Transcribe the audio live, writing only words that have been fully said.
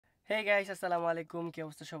Hey guys, আসসালামু আলাইকুম। কি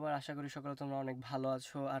অবস্থা সবার? আশা করি সকলে তোমরা অনেক ভালো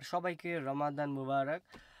আছো আর সবাইকে রমাদান মুবারক।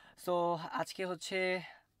 সো আজকে হচ্ছে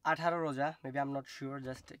 18 রোজা, maybe I am not sure,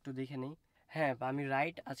 just একটু দেখে নিই। হ্যাঁ, আমি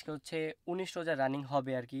রাইট, আজকে হচ্ছে 19 রোজা রানিং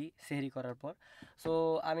হবে আর কি সেহরি করার পর। সো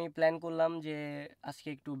আমি প্ল্যান করলাম যে আজকে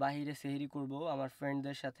একটু বাহিরে সেহরি করব আমার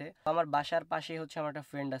ফ্রেন্ডদের সাথে। আমার বাসার পাশে হচ্ছে আমার একটা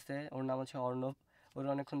ফ্রেন্ড আছে, ওর নাম হচ্ছে অর্ণব। ওর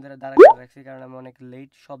অনেকক্ষণ ধরে দাঁড়া করে রাখছি কারণ আমি অনেক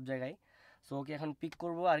লেট সব জায়গায়। সো ওকে এখন পিক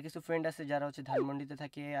করবো। আর কিছু ফ্রেন্ড আছে যারা হচ্ছে ধানমন্ডিতে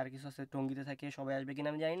থাকে, আর কিছু আছে টঙ্গিতে থাকে, সবাই আসবে কিনা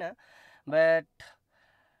আমি জানি না, বাট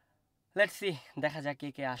লেটস সি, দেখা যাক কে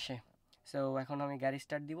কে আসে। সো এখন আমি গাড়ি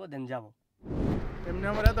স্টার্ট দিব, দেন যাবো। এমনি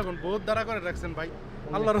আমার এতক্ষণ বহুত দাঁড়া করে রাখছেন ভাই,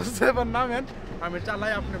 আল্লাহর রহমতে এবার নামেন, আমি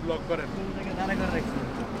চালাই, আপনি ব্লগ করেন। কোন জায়গায় দাঁড়া করে রাখছি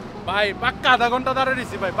ভাই? পাক্কা আধা ঘন্টা দাঁড়িয়ে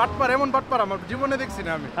দিছি ভাই, বাটপার এমন বাটপার আমার জীবনে দেখছি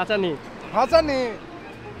না আমি। আচ্ছা নি হাসানি।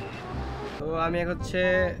 তো আমি হচ্ছে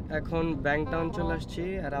এখন ব্যাংক টাউন চলে আসছি,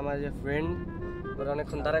 আর আমার যে ফ্রেন্ড ওরা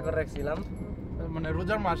অনেকক্ষণ দাঁড়া করে রাখছিলাম। মানে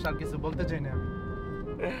রোজার মাস, আর কিছু বলতে চাই না আমি।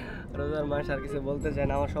 রোজার মাস আর কিছু বলতে চাই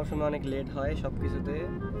না, আমার সবসময় অনেক লেট হয় সব কিছুতে,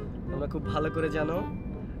 তোমরা খুব ভালো করে জানো।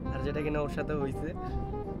 আর যেটা কিনা ওর সাথে হয়েছে,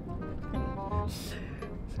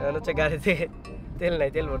 সেখানে হচ্ছে গাড়িতে তেল নাই,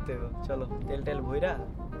 তেল ভরতে হবে। চলো তেল ভইরা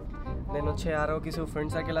দেন হচ্ছে আরও কিছু ফ্রেন্ড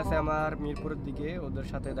সার্কেল আছে আমার মিরপুরের দিকে, ওদের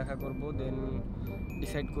সাথে দেখা করব, দেন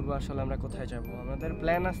ডিসাইড করবো আসলে আমরা কোথায় যাব। আমাদের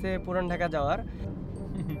প্ল্যান আছে পুরান ঢাকা যাওয়ার।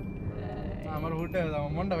 আমার হোটেল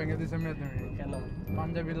আমার মনটা ভেঙে দিছে মেয়ে। তুমি কেন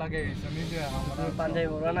পাঞ্জাবি লাগে নিজে? তুমি পাঞ্জাবি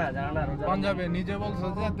পরবা না, জানো না? পাঞ্জাবি নিজে বলছো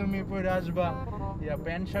যে তুমি পরে আসবা, ইয়া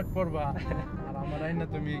প্যান্ট শার্ট পরবা, আর আমার আইনা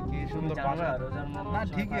তুমি কি সুন্দর পাশা। না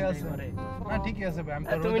ঠিকই আছে, না ঠিকই আছে ভাই।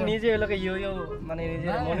 তুমি নিজে লোকে ইয়ো ইয়ো মানে নিজে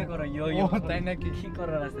মনে করো ইয়ো ইয়ো, তাই নাকি? কি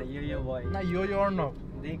করার আছে ইয়ো ইয়ো বয়? না ইয়ো ইয়ো অর নো,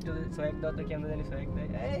 দেখ তো সোয়েক দাও তো, কেমন জানি সোয়েক দেয়।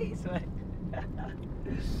 এই সোয়েক।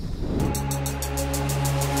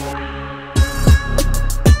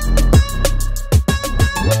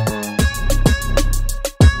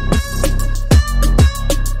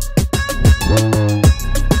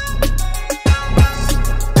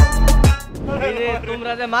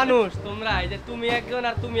 তোমরা যে মানুষ, তোমরা এই যে তুমি একজন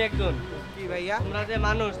আর তুমি একজন, কি ভাইয়া? তোমরা যে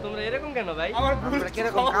মানুষ, তোমরা এরকম কেন ভাই? আমরা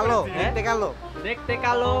কিরকম কালো? দেখতে কালো? দেখতে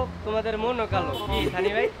কালো, তোমাদের মনও কালো। কি সানি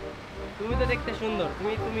ভাই, তুমি তো দেখতে সুন্দর,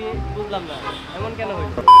 তুমি তুমি বুঝলাম না এমন কেন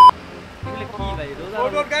হইল? এগুলো কি ভাই?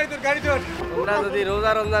 তোমরা যদি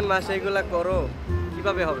রোজা রমজান মাসে এগুলা করো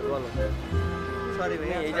কিভাবে হবে বলো? সরি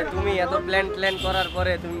ভাইয়া, এই যে তুমি এত প্ল্যান করার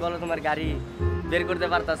পরে তুমি বলো তোমার গাড়ি বের করতে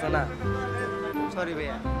পারতাছো না। সরি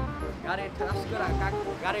ভাইয়া। গাড়ি ঠাস করে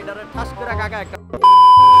গাড়িটারে ঠাস করে কাকা একটা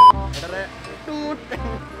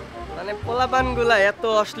মানে পোলাপান গুলা এত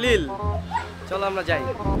অশ্লীল। চলো আমরা যাই।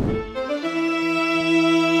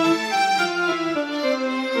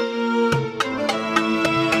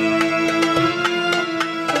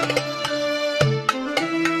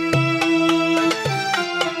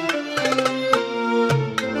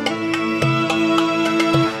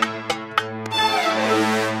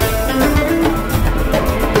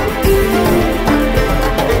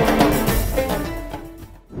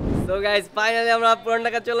 গাইস ফাইনালি আমরা পুরান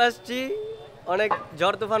ঢাকা চলে আসছি, অনেক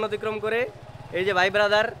ঝড় তুফান অতিক্রম করে। এই যে ভাই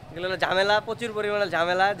ব্রাদার, এগুলো হলো ঝামেলা, প্রচুর পরিমাণে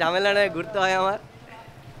ঝামেলা নিয়ে ঘুরতে হয় আমার।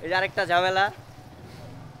 এই যে আরেকটা ঝামেলা,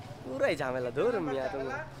 পুরাই ঝামেলা। ধর মিয়া তুমি,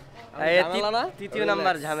 তৃতীয়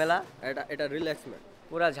নাম্বার ঝামেলা। এটা রিল্যাক্সমেন্ট,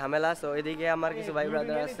 পুরা ঝামেলা। সো এদিকে আমার কিছু ভাই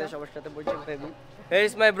ব্রাদার আছে, সবার সাথে পরিচয় করে দিই। Here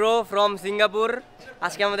is my bro from Singapore.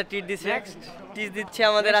 আজকে আমাদের টিট দিচ্ছে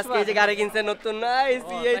আমাদের। আজকে এই যে গাড়ি কিনছে নতুন, নাইস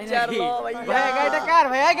সিএইচআর লো ভাই। গাড়িটা কার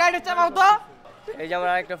ভাই? গাড়িটা চালাও তো। এই যে আমার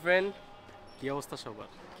আরেকটা ফ্রেন্ড। কি অবস্থা সবার?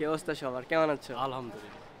 কি অবস্থা সবার, কেমন আছো?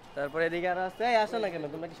 আলহামদুলিল্লাহ। তারপরে এদিকে আর আছে, এই আসো না কেন,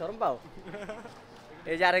 তোমরা কি শরম পাও?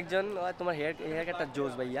 এই যে আরেকজন, তোমার হেয়ার কাটটা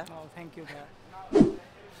জোস ভাইয়া। থ্যাংক ইউ ভাইয়া।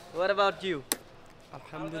 What about you?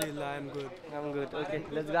 আলহামদুলিল্লাহ, I am good. I'm good. Okay,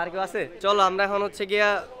 let's go. আর কেউ আছে? চলো আমরা এখন হচ্ছে গিয়া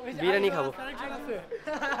বিরিয়ানি খাবো।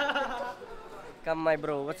 Come my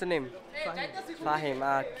bro, what's your name? Fahim.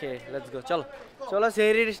 Okay, let's go. চলো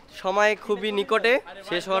সেহরির সময় খুবই নিকটে,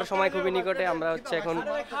 শেষ হওয়ার সময় খুবই নিকটে। আমরা হচ্ছে এখন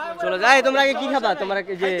চলে যাই। তোমরা আগে কি খাবা? তোমরা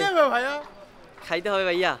যে ভাইয়া খাইতে হবে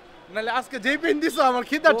ভাইয়া, নালে আজকে যেই পেন দিছো আমার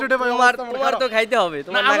খিদা চটে ভাই। তোমার তো খাইতে হবে,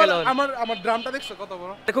 তোমার না খেলে হবে। আমার ড্রামটা দেখছো কত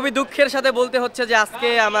বড়? খুবই দুঃখের সাথে বলতে হচ্ছে যে আজকে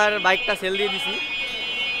আমার বাইকটা সেল দিয়ে দিছি,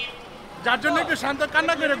 যার জন্য একটু শান্ত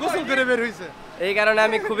কান্না করে গোসল করে বের হইছে। এই কারণে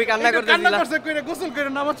আমি খুবই কান্না করতেছিলাম। গোসল করে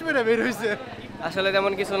নামাজ পড়ে বের হইছে। আসলে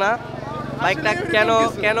তেমন কিছু না, বাইকটা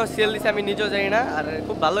কেন সেল দিছে আমি নিজেও জানি না। আর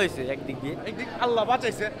খুব ভালো হয়েছে একদিক দিয়ে, একদিক আল্লাহ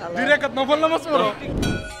বাঁচাইছে। দুই রাকাত নফল নামাজ পড়ো।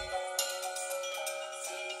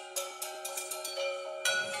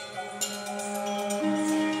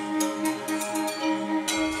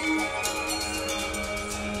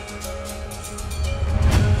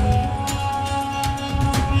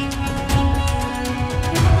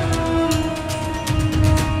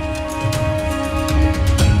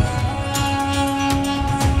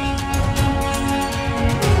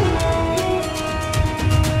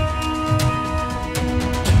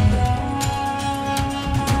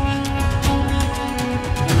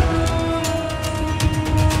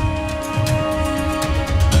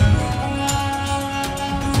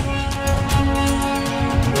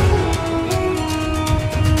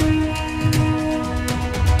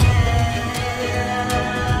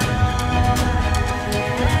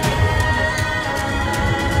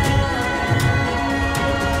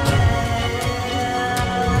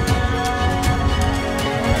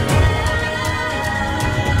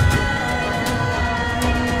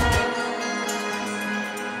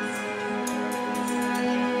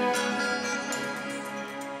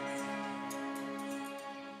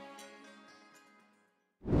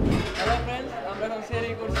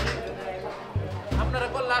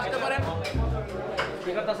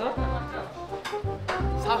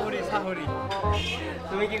 সাহরি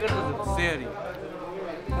তুমি কি করতেছো? সেহরি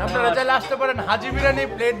আপনারা চাইলে আসতে পারেন হাজি বিরিয়ানি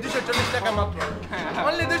প্লেট 240 টাকা মাত্র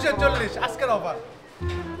অনলি 240 আজকের অফার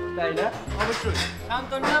তাই না? অবশ্যই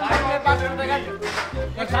শান্তর নাম বললে 500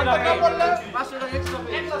 টাকা বললে 500 টাকা এক্সট্রা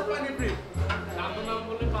পানি ফ্রি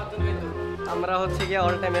আমরা হচ্ছে গিয়ে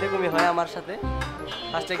অল টাইম এরকমই হয় আমার সাথে।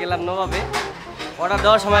 ফার্স্টে গেলাম নবাবে, অর্ডার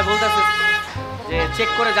দেওয়ার সময় বলতেছে যে চেক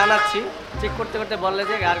করে জানাচ্ছি, চেক করতে করতে বললে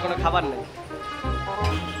যে আর কোনো খাবার নেই।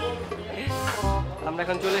 আমরা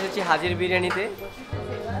এখন চলে এসেছি হাজির বিরিয়ানিতে,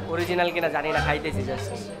 অরিজিনাল কিনা জানি না, খাইতেছি জাস্ট।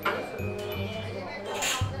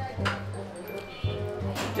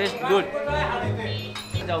 Taste good.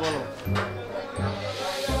 যাও বলো।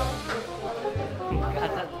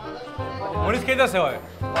 মরিচ খেতেছে হয়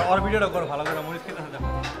আর ভিডিওটা করো ভালো করে মরিচ খেতেছে দেখো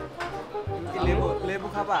লেবু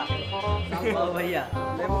খাবা ও ভাইয়া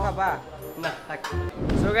লেবু খাবা না থাক।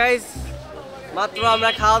 সো গাইস, মাত্র আমরা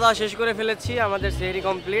খাওয়া দাওয়া শেষ করে ফেলেছি, আমাদের সেহরি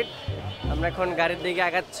কমপ্লিট। আমরা এখন গাড়ির দিকে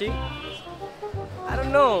আগাচ্ছি। আর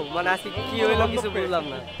নো মানে আজকে কি হইলো কিছু বুঝলাম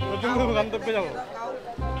না। নতুন গন্তব্যে যাবো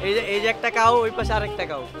এই যে একটা কাউ, ওই পাশে আরেকটা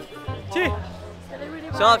কাউ, ছি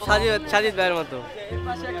সব সাজিদ ভাইয়ের মতো।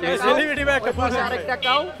 সেলিব্রিটি বা একটা ফুল আরেকটা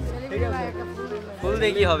কাউ ফুল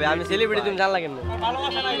দিয়ে কি হবে? আমি সেলিব্রিটি, তুমি জানলা কেন?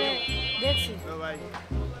 ভালোবাসা নাই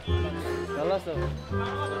ভালো আছো?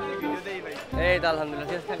 এই তো আলহামদুলিল্লাহ,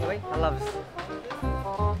 ঠিক আছে, থাকো ভাই, আল্লাহ হাফেজ।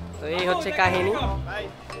 তো এই হচ্ছে কাহিনী।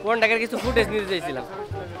 কোন টাকার কিছু ফুটেজ নিতে চাইছিলাম।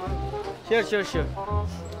 Sure sure sure.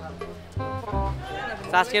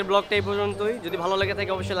 আজকের ব্লগটা এই পর্যন্তই। যদি ভালো লেগে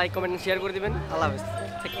থাকে অবশ্যই লাইক কমেন্ট শেয়ার করে দিবেন। আল্লাহ হাফেজ,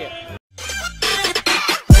 ঠিক আছে।